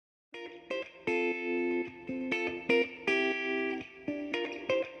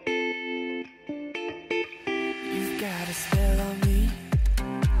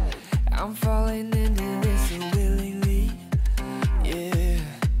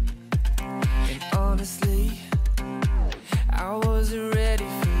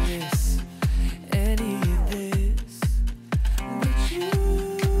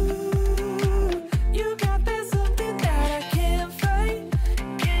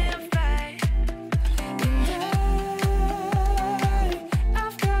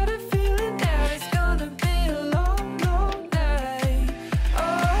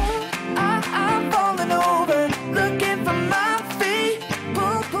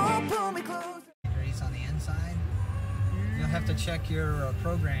have to check your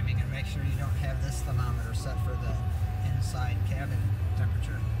programming and make sure you don't have this thermometer set for the inside cabin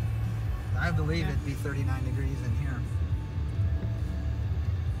temperature. I believe it'd be 39 degrees in here.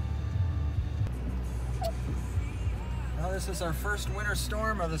 Well, this is our first winter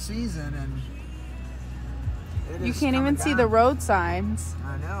storm of the season, and you can't even see the road signs.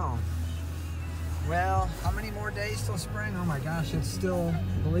 I know. Well, how many more days till spring? Oh my gosh, it's still,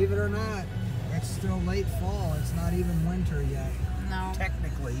 believe it or not, it's still late fall. It's not even winter yet. No.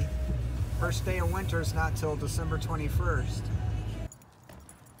 Technically. First day of winter is not till December 21st.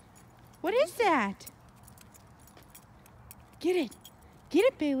 What is that? Get it. Get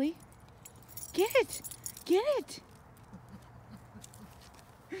it, Bailey. Get it. Get it.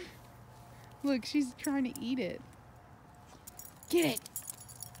 Look, she's trying to eat it. Get it.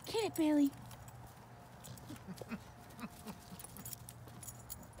 Get it, Bailey.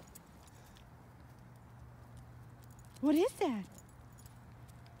 What is that?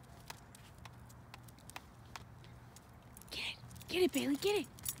 Get it. Get it, Bailey. Get it.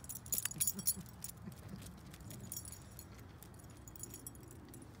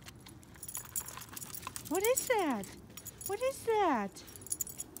 What is that? What is that?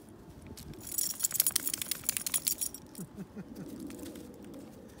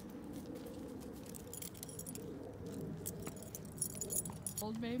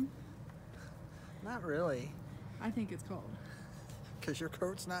 Cold, babe? Not really. I think it's cold. Because your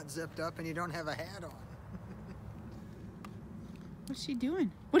coat's not zipped up and you don't have a hat on. What's she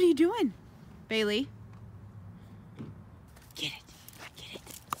doing? What are you doing, Bailey? Get it. Get it.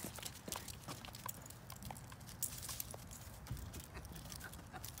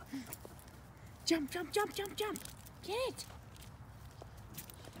 Jump, jump, jump, jump, jump. Get it.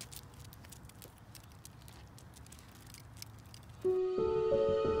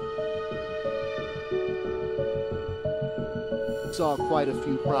 Saw quite a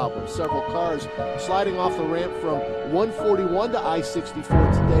few problems. Several cars sliding off the ramp from 141 to I-64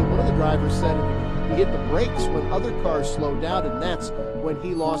 today. One of the drivers said he hit the brakes when other cars slowed down, and that's when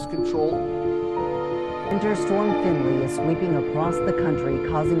he lost control. Winter Storm Finley is sweeping across the country,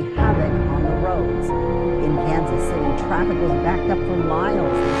 causing havoc on the roads. In Kansas City, traffic was backed up for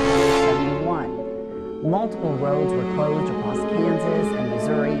miles in 71. Multiple roads were closed across Kansas and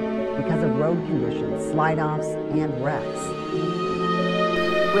Missouri because of road conditions, slide-offs, and wrecks.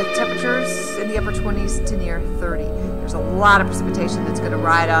 With temperatures in the upper 20s to near 30. There's a lot of precipitation that's going to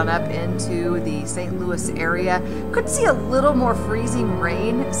ride on up into the St. Louis area. Could see a little more freezing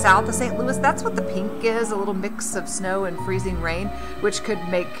rain south of St. Louis. That's what the pink is, a little mix of snow and freezing rain, which could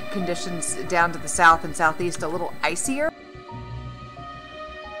make conditions down to the south and southeast a little icier.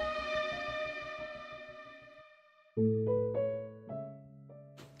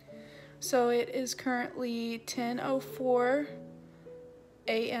 So it is currently 10:04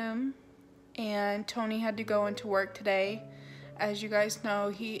 a.m. and Tony had to go into work today. As you guys know,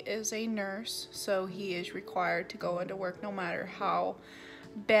 he is a nurse, so he is required to go into work no matter how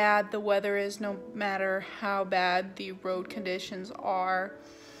bad the weather is, no matter how bad the road conditions are.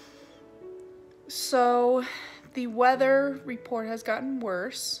 So the weather report has gotten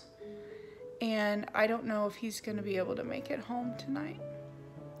worse, and I don't know if he's going to be able to make it home tonight.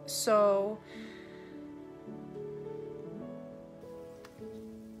 So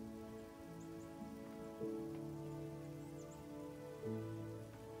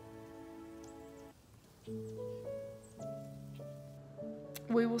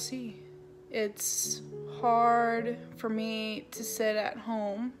we will see. It's hard for me to sit at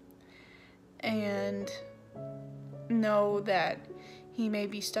home and know that he may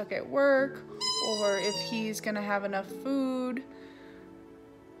be stuck at work or if he's gonna have enough food.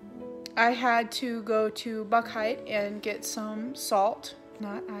 I had to go to Buckeye and get some salt,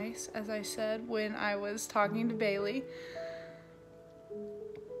 not ice, as I said when I was talking to Bailey,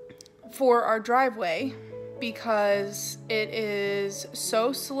 for our driveway because it is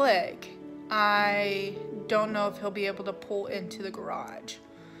so slick. I don't know if he'll be able to pull into the garage.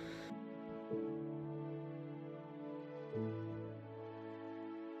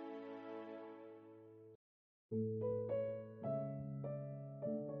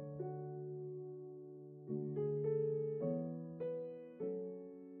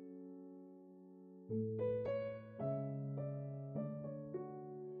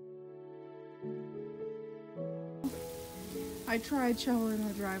 I tried shoveling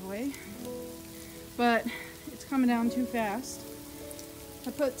the driveway, but it's coming down too fast.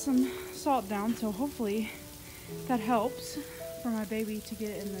 I put some salt down, so hopefully that helps for my baby to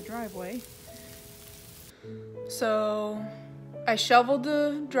get in the driveway. So I shoveled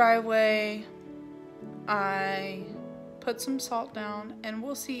the driveway, I put some salt down, and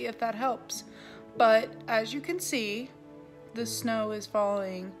we'll see if that helps. But as you can see, the snow is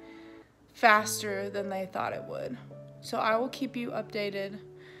falling faster than they thought it would. So I will keep you updated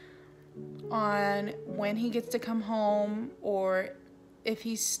on when he gets to come home or if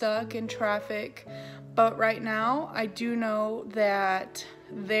he's stuck in traffic. But right now, I do know that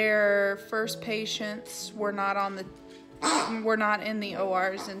their first patients were not in the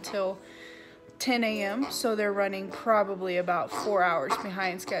ORs until 10 a.m. So they're running probably about 4 hours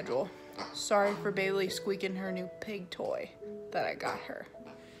behind schedule. Sorry for Bailey squeaking her new pig toy that I got her.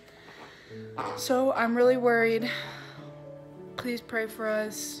 So I'm really worried. Please pray for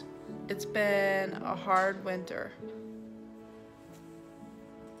us. It's been a hard winter.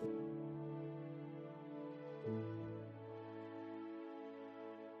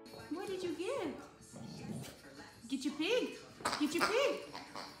 What did you get? Get your pig. Get your pig.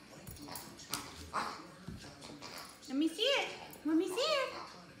 Let me see it. Let me see it.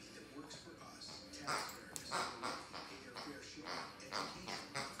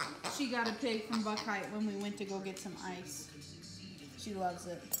 She got a pig from Buckeye when we went to go get some ice. She loves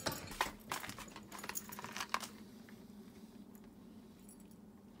it.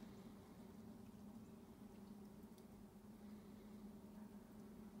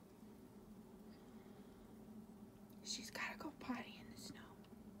 She's gotta go potty in the snow.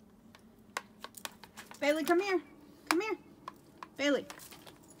 Bailey, come here. Come here. Bailey.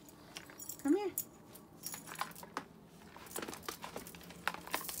 Come here.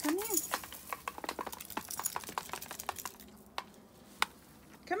 Come here.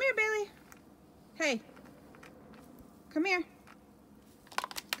 Come here, Bailey. Hey. Come here.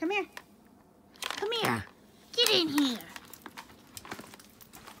 Come here. Come here. Get in here.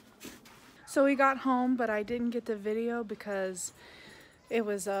 So we got home, but I didn't get the video because it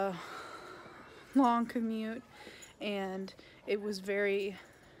was a long commute and it was very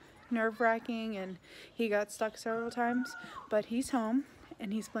nerve-wracking and he got stuck several times. But he's home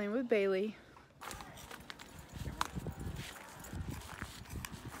and he's playing with Bailey.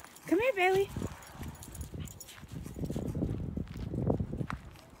 Come here, Bailey.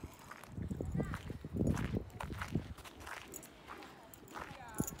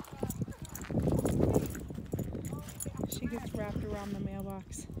 She gets wrapped around the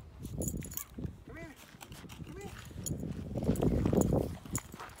mailbox. Come here. Come here.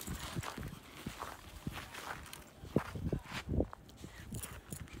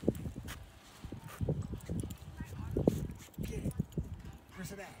 Get it.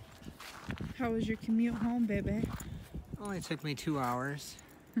 Where's it at? How was your commute home, baby? Only took me 2 hours.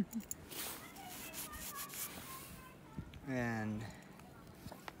 And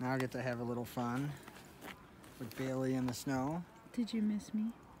now I get to have a little fun with Bailey in the snow. Did you miss me?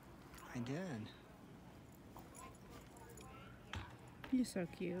 I did. You're so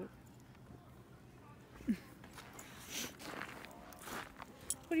cute.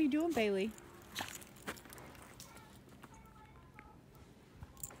 What are you doing, Bailey?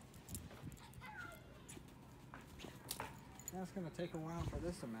 Now it's gonna take a while for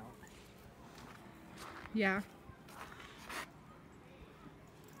this to melt. Yeah.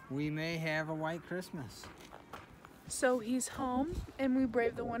 We may have a white Christmas. So he's home and we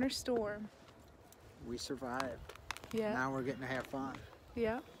braved the winter storm. We survived. Yeah. Now we're getting to have fun.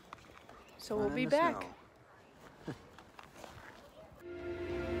 Yeah. So Fun we'll in be the back. snow.